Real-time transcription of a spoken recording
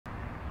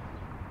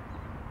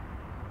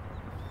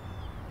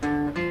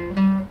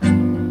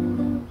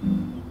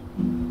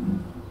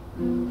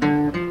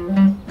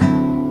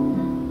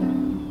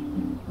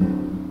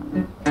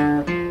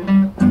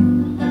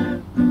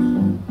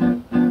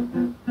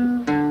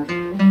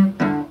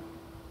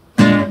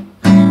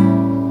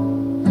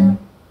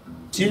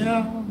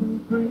Tell me,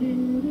 pretty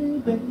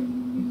baby,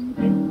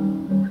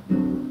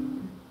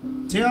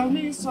 tell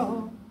me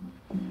so.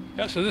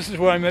 Yeah, so this is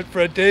where I met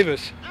Fred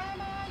Davis.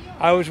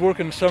 I was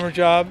working a summer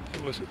job.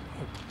 It was a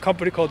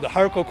company called the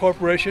Harco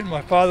Corporation.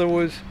 My father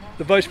was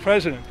the vice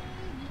president,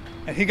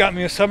 and he got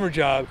me a summer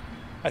job.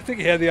 I think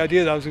he had the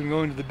idea that I was going to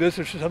go into the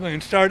business or something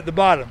and start at the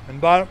bottom.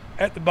 And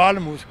at the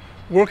bottom was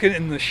working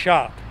in the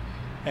shop.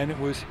 And it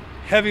was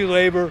heavy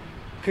labor,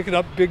 picking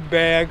up big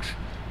bags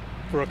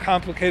for a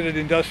complicated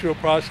industrial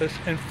process.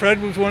 And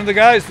Fred was one of the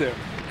guys there.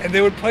 And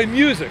they would play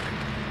music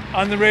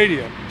on the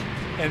radio.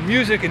 And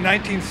music in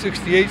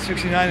 1968,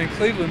 69 in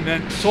Cleveland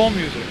meant soul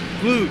music,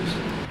 blues.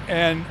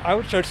 And I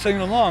would start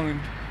singing along, and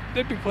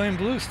they'd be playing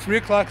blues, 3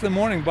 o'clock in the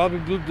morning, Bobby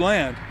Blue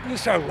Bland. And they'd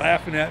start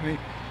laughing at me.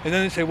 And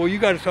then they'd say, well, you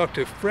got to talk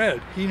to Fred.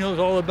 He knows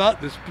all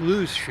about this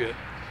blues shit.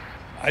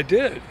 I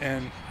did,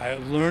 and I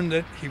learned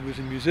that he was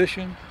a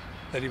musician,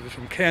 that he was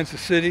from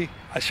Kansas City.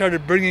 I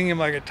started bringing him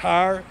my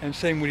guitar and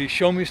saying, would he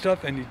show me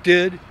stuff? And he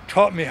did,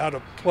 taught me how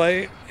to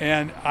play.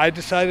 And I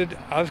decided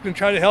I was going to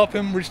try to help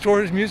him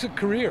restore his music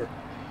career.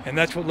 And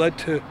that's what led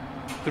to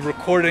the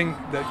recording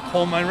that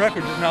Colemine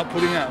Records is now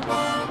putting out.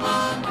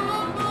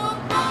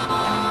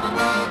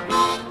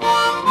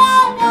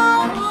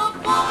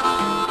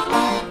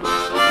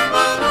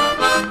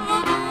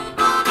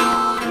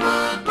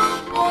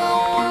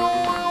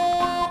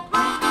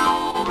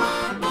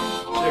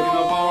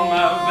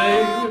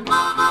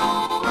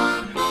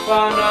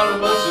 Find out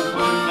what you're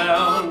putting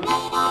down.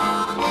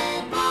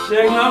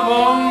 Checking up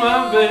on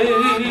my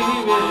baby.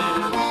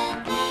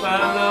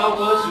 Find out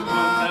what you're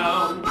putting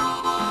down.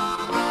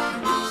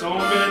 So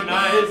many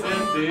nights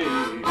and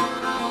days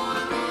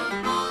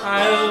I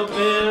have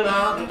been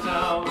out of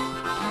town.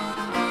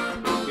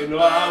 You know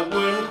I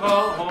wouldn't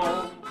call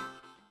home.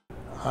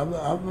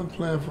 I've been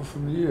playing for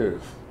some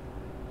years.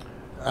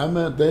 I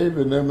met Dave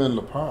and them in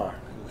the park.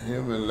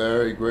 Him and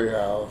Larry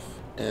Grayhouse.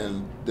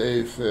 And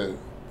Dave said,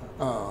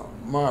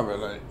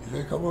 Marvin, he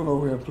said, come on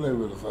over here and play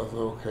with us. I said,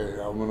 okay.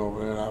 I went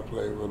over there and I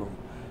played with him.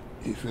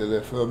 He said,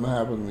 if something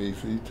happened to me, he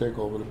said, you take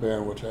over the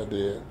band, which I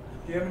did.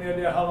 Do you have any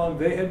idea how long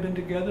they had been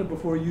together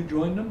before you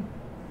joined them?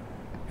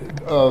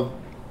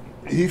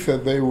 He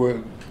said they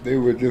were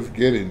just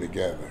getting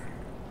together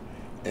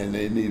and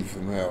they needed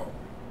some help.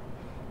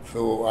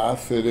 So I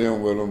sit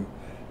in with him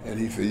and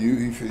he said,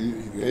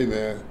 hey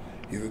man,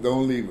 he said,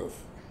 don't leave us.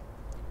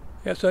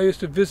 Yes, I used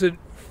to visit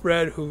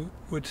Fred, who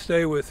would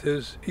stay with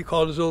he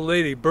called his old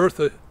lady,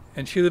 Bertha,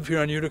 and she lived here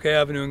on Utica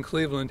Avenue in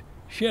Cleveland.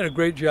 She had a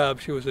great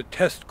job. She was a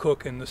test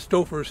cook in the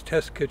Stouffer's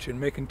test kitchen,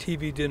 making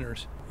TV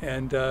dinners.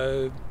 And,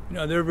 you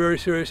know, they were very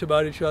serious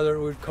about each other.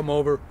 Would come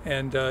over,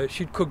 and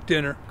she'd cook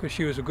dinner, because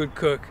she was a good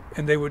cook,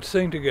 and they would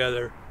sing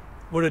together,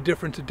 What a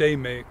Difference a Day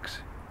Makes,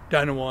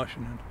 Dinah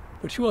Washington.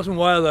 But she wasn't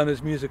wild on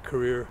his music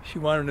career. She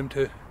wanted him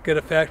to get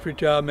a factory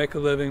job, make a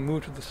living,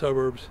 move to the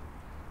suburbs.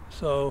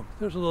 So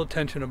there's a little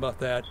tension about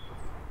that.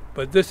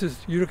 But this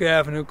is Utica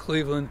Avenue,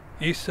 Cleveland,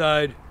 East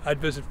Side.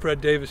 I'd visit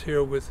Fred Davis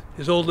here with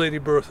his old lady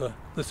Bertha,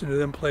 listen to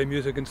them play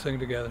music and sing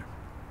together.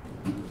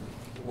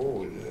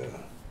 Oh, yeah.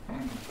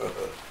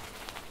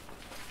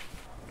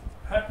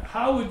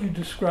 How would you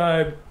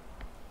describe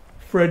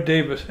Fred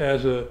Davis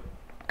as a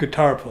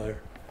guitar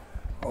player?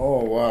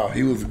 Oh, wow,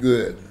 he was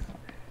good.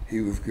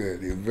 He was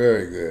good. He was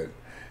very good.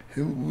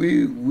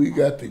 We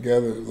got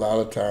together a lot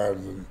of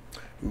times. And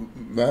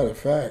matter of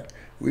fact,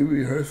 we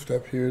rehearsed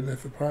up here in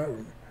this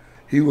apartment.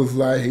 He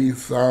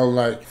sounded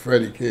like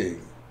Freddie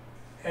King.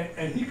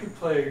 And he could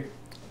play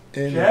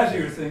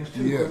jazzier things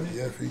too, couldn't he?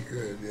 Yes, he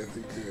could. Yes,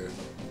 he could.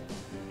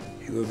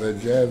 He was a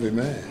jazzy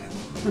man.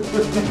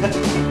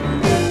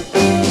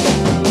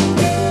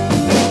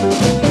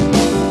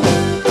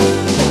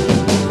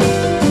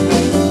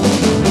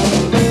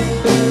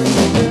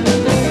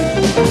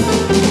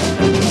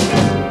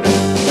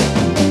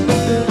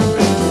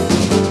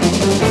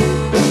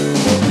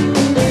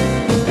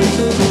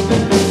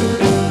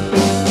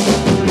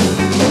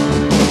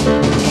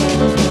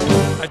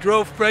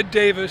 Drove Fred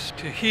Davis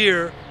to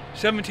here,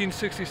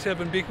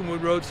 1767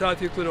 Beaconwood Road, South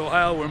Euclid,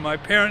 Ohio, where my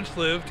parents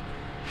lived,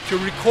 to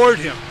record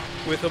him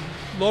with a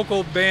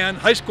local band,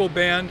 high school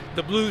band,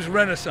 the Blues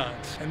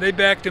Renaissance. And they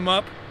backed him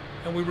up,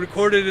 and we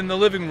recorded in the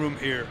living room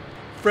here.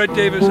 Fred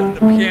Davis on the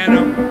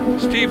piano,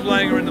 Steve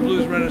Langer in the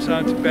Blues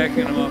Renaissance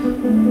backing him up.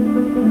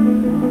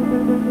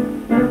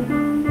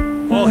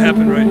 All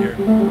happened right here.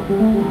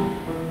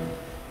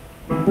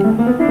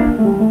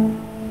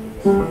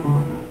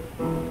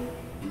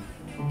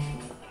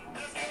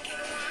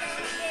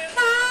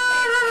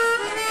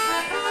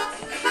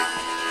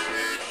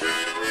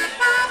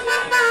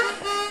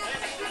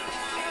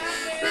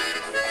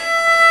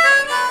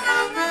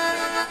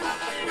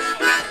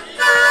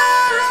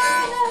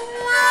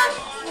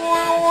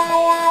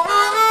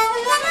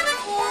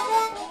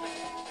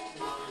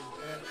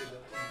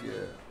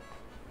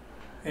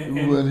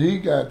 When he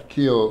got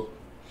killed,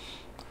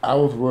 I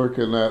was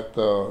working at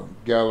the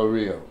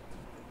Galleria,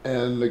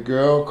 and the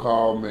girl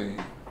called me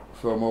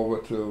from over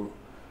to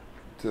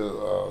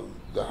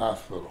the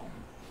hospital.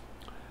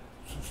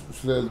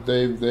 Said,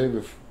 Dave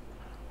Davis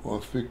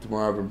want to speak to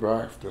Marvin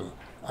Braxton.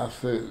 I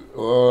said,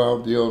 well,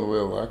 I'll be on the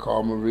way. I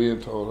called Marie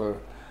and told her,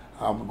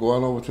 I'm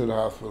going over to the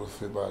hospital to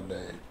see about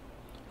Dave.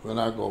 When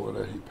I go over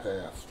there, he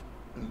passed.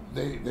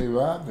 They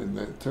robbed him.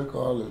 They took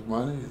all his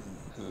money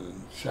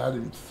and shot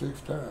him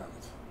 6 times.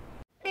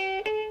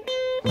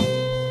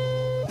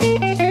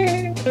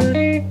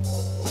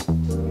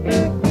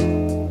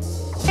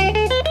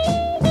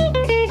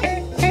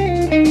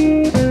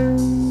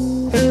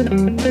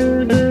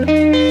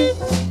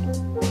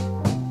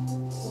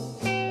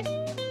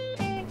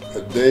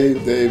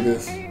 Dave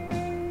Davis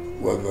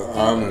was an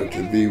honor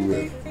to be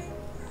with.